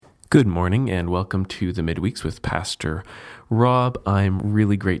Good morning and welcome to the Midweeks with Pastor Rob. I'm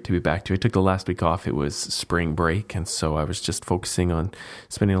really great to be back to you. I took the last week off. It was spring break, and so I was just focusing on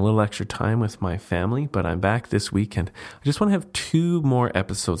spending a little extra time with my family, but I'm back this week, and I just want to have two more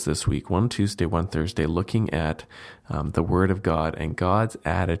episodes this week, one Tuesday, one Thursday, looking at the Word of God and God's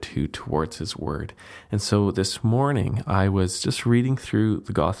attitude towards His Word. And so this morning, I was just reading through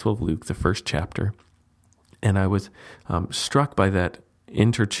the Gospel of Luke, the first chapter, and I was struck by that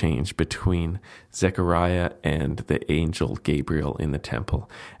interchange between Zechariah and the angel Gabriel in the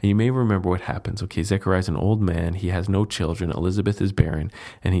temple. And you may remember what happens. Okay, Zechariah is an old man. He has no children. Elizabeth is barren,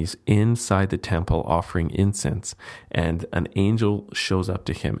 and he's inside the temple offering incense. And an angel shows up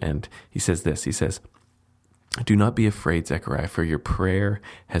to him, and he says this. He says, "Do not be afraid, Zechariah, for your prayer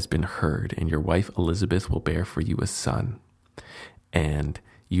has been heard, and your wife Elizabeth will bear for you a son. And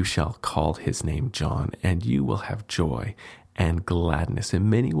you shall call his name John, and you will have joy and gladness, and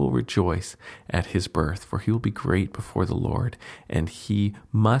many will rejoice at his birth, for he will be great before the Lord, and he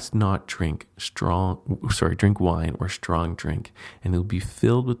must not drink wine or strong drink, and he'll be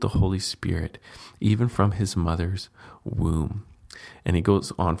filled with the Holy Spirit, even from his mother's womb." And he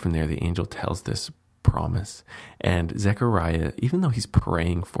goes on from there. The angel tells this promise, and Zechariah, even though he's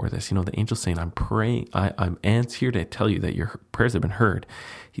praying for this, the angel's saying, I'm praying, I'm here to tell you that your prayers have been heard.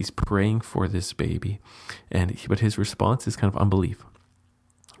 He's praying for this baby, but his response is kind of unbelief.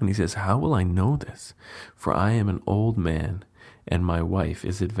 And he says, "How will I know this? For I am an old man, and my wife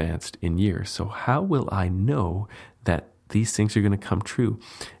is advanced in years. So how will I know that these things are going to come true?"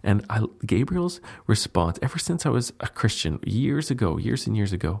 And Gabriel's response, ever since I was a Christian years and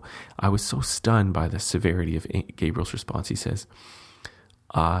years ago, I was so stunned by the severity of Gabriel's response. He says,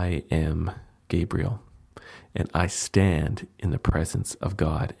 "I am Gabriel, and I stand in the presence of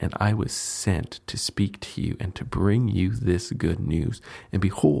God, and I was sent to speak to you and to bring you this good news. And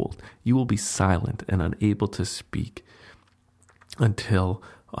behold, you will be silent and unable to speak until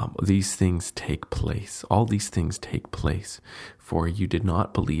these things take place. All these things take place, for you did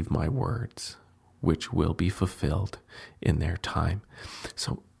not believe my words, which will be fulfilled in their time."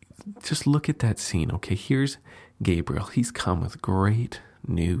 So just look at that scene. Okay, here's Gabriel. He's come with great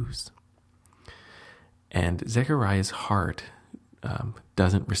news. And Zechariah's heart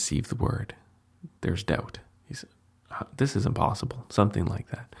doesn't receive the word. There's doubt. He's, this is impossible, something like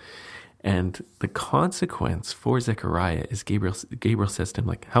that. And the consequence for Zechariah is Gabriel says to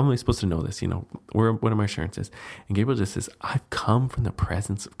him, how am I supposed to know this? What are my assurances? And Gabriel just says, I've come from the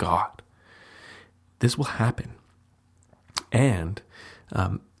presence of God. This will happen. And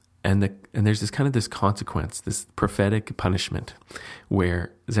there's this consequence, this prophetic punishment,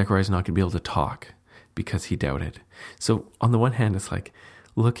 where Zechariah is not going to be able to talk because he doubted. So on the one hand, it's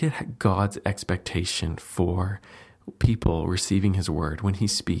look at God's expectation for people receiving his word. When he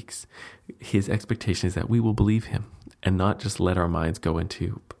speaks, his expectation is that we will believe him and not just let our minds go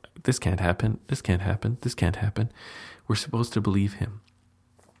into, this can't happen, this can't happen, this can't happen. We're supposed to believe him.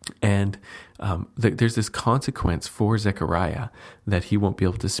 And there's this consequence for Zechariah that he won't be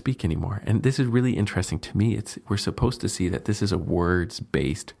able to speak anymore. And this is really interesting to me. We're supposed to see that this is a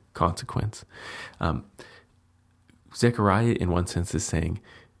words-based consequence. Zechariah, in one sense, is saying,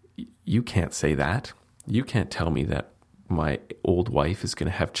 you can't say that. You can't tell me that my old wife is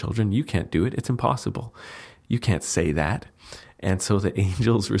going to have children. You can't do it. It's impossible. You can't say that. And so the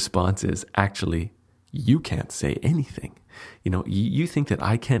angel's response is, actually, you can't say anything. You think that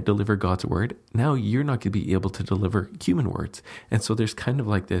I can't deliver God's word. Now you're not going to be able to deliver human words. And so there's kind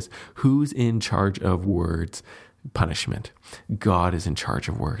of this, who's in charge of words? Punishment. God is in charge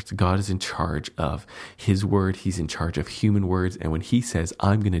of words. God is in charge of his word. He's in charge of human words. And when he says,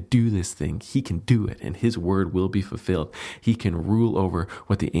 I'm going to do this thing, he can do it, and his word will be fulfilled. He can rule over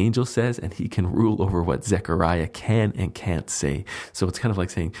what the angel says, and he can rule over what Zechariah can and can't say. So it's kind of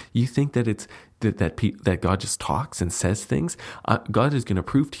like saying, you think that it's that God just talks and says things? God is going to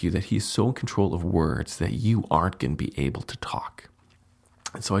prove to you that he's so in control of words that you aren't going to be able to talk.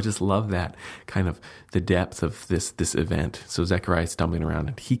 And so I just love that kind of the depth of this event. So Zechariah is stumbling around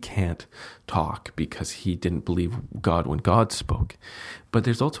and he can't talk because he didn't believe God when God spoke. But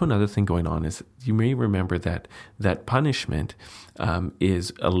there's also another thing going on is you may remember that punishment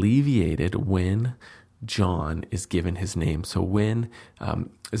is alleviated when John is given his name. So when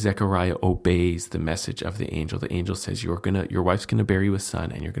Zechariah obeys the message of the angel says, your wife's going to bear you a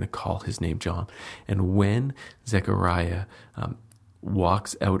son and you're going to call his name John. And when Zechariah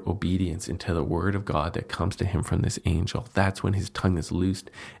walks out obedience into the word of God that comes to him from this angel, that's when his tongue is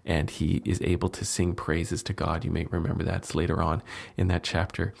loosed and he is able to sing praises to God. You may remember that's later on in that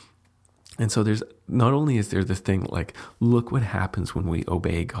chapter. And so there's not only is there this thing like, look what happens when we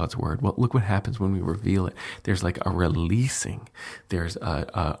obey God's word. Well, look what happens when we reveal it. There's like a releasing. There's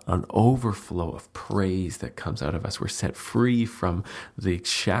an overflow of praise that comes out of us. We're set free from the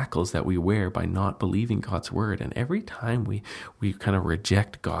shackles that we wear by not believing God's word. And every time we kind of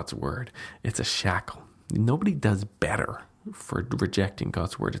reject God's word, it's a shackle. Nobody does better for rejecting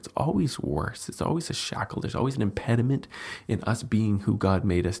God's word. It's always worse. It's always a shackle. There's always an impediment in us being who God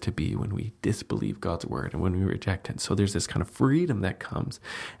made us to be when we disbelieve God's word and when we reject it. So there's this kind of freedom that comes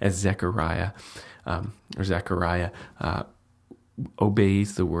as Zechariah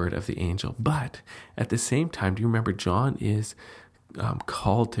obeys the word of the angel. But at the same time, do you remember John is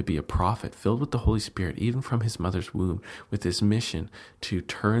called to be a prophet, filled with the Holy Spirit, even from his mother's womb, with this mission to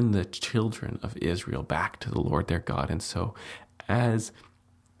turn the children of Israel back to the Lord their God. And so as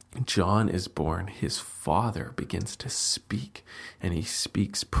John is born, his father begins to speak, and he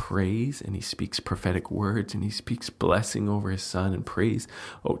speaks praise, and he speaks prophetic words, and he speaks blessing over his son and praise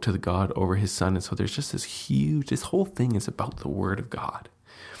to the God over his son. And so there's just this whole thing is about the word of God.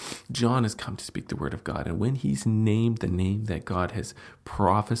 John has come to speak the word of God, and when he's named the name that God has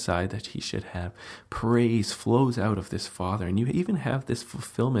prophesied that he should have, praise flows out of this father. And you even have this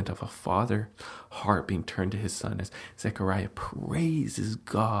fulfillment of a father heart being turned to his son as Zechariah praises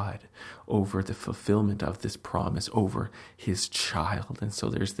God over the fulfillment of this promise over his child. And so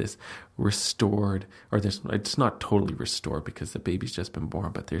there's this restored, it's not totally restored because the baby's just been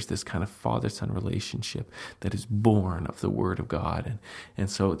born, but there's this kind of father-son relationship that is born of the word of God. And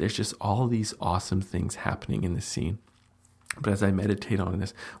so there's just all these awesome things happening in the scene. But as I meditate on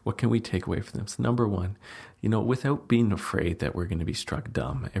this, what can we take away from this? Number one, without being afraid that we're going to be struck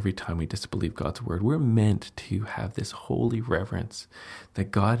dumb every time we disbelieve God's word, we're meant to have this holy reverence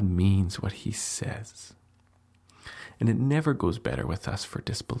that God means what he says. And it never goes better with us for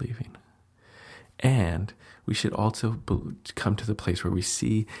disbelieving. And we should also come to the place where we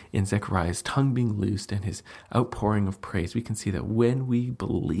see in Zechariah's tongue being loosed and his outpouring of praise, we can see that when we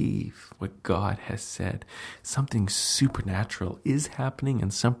believe what God has said, something supernatural is happening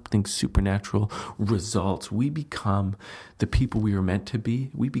and something supernatural results. We become the people we are meant to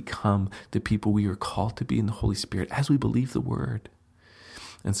be. We become the people we are called to be in the Holy Spirit as we believe the word.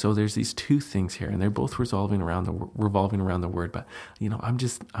 And so there's these two things here, and they're both revolving around the word. But,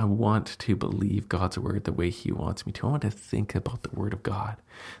 I want to believe God's word the way he wants me to. I want to think about the word of God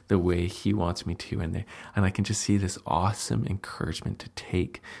the way he wants me to. And I can just see this awesome encouragement to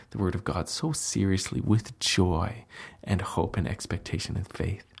take the word of God so seriously with joy and hope and expectation and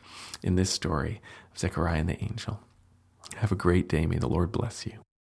faith in this story of Zechariah and the angel. Have a great day. May the Lord bless you.